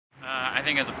I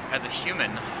think as a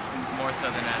human, more so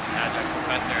than as an adjunct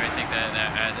professor, I think that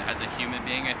as a human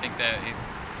being, I think that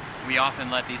we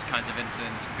often let these kinds of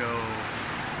incidents go,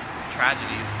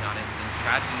 tragedies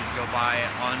go by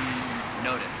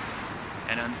unnoticed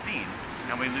and unseen.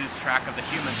 And we lose track of the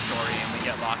human story, and we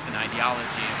get lost in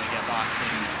ideology, and we get lost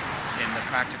in the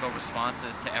practical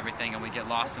responses to everything, and we get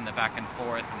lost in the back and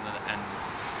forth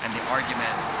and the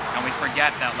arguments, and we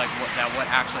forget that what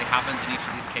actually happens in each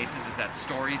of these cases is that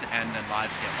stories end and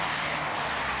lives get lost.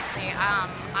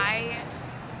 I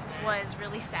was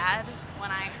really sad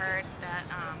when I heard that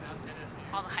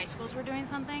all the high schools were doing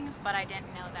something, but I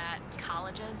didn't know that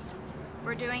colleges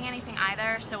were doing anything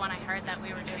either. So when I heard that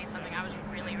we were doing something, I was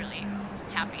really, really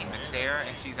happy. Sarah,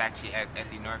 and she's actually at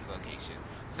the North location.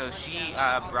 So she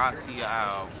brought the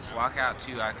walkout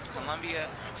to Columbia.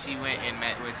 She went and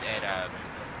met with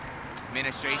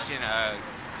administration a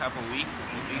couple weeks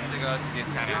ago to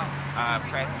just kind of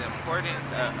press the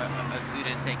importance of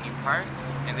students taking part,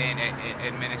 and then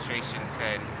administration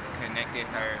connected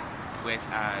her with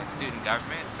student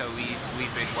government. So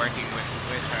we've been working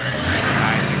with her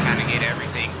to kind of get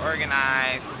everything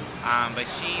organized, but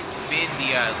she's been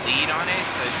the lead on it.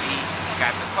 So she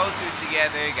got the posters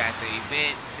together, got the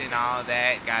events and all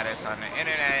that, got us on the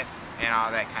internet and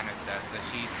all that kind of stuff. So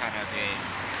she's kind of been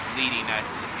leading us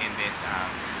in this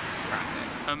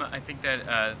process. I think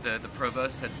that the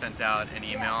provost had sent out an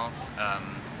email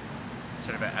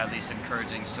sort of at least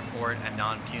encouraging support and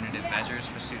non-punitive measures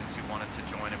for students who wanted to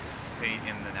join and participate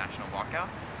in the national walkout,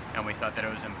 and we thought that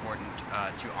it was important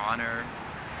to honor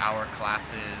our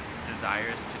class's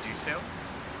desires to do so,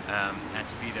 and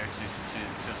to be there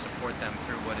to support them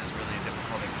through what is really a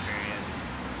difficult experience.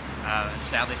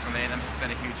 Sadly for many of them, it's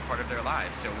been a huge part of their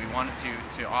lives, so we wanted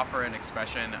to offer an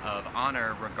expression of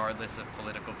honor regardless of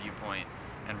political viewpoint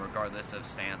and regardless of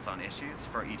stance on issues,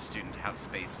 for each student to have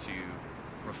space to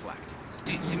reflect.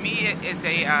 To me, it's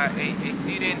a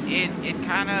student. It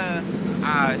kind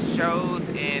of shows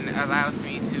and allows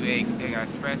me to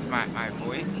express my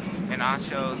voice, and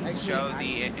also show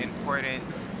the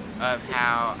importance of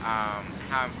how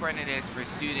important it is for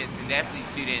students, and definitely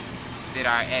students that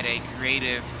are at a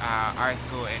creative art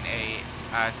school and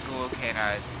a school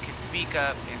can speak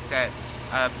up and set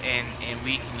up, and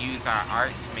we can use our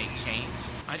art to make change.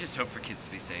 I just hope for kids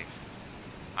to be safe.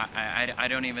 I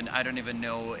don't even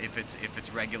know if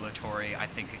it's regulatory. I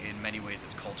think in many ways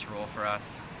it's cultural for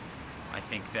us. I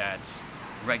think that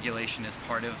regulation is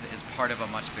part of a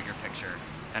much bigger picture,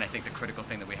 and I think the critical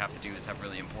thing that we have to do is have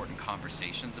really important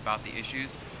conversations about the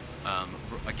issues,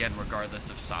 again, regardless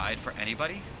of side, for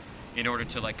anybody, in order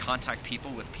to contact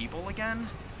people with people again,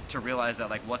 to realize that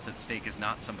what's at stake is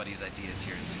not somebody's ideas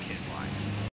here, it's a kid's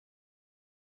life.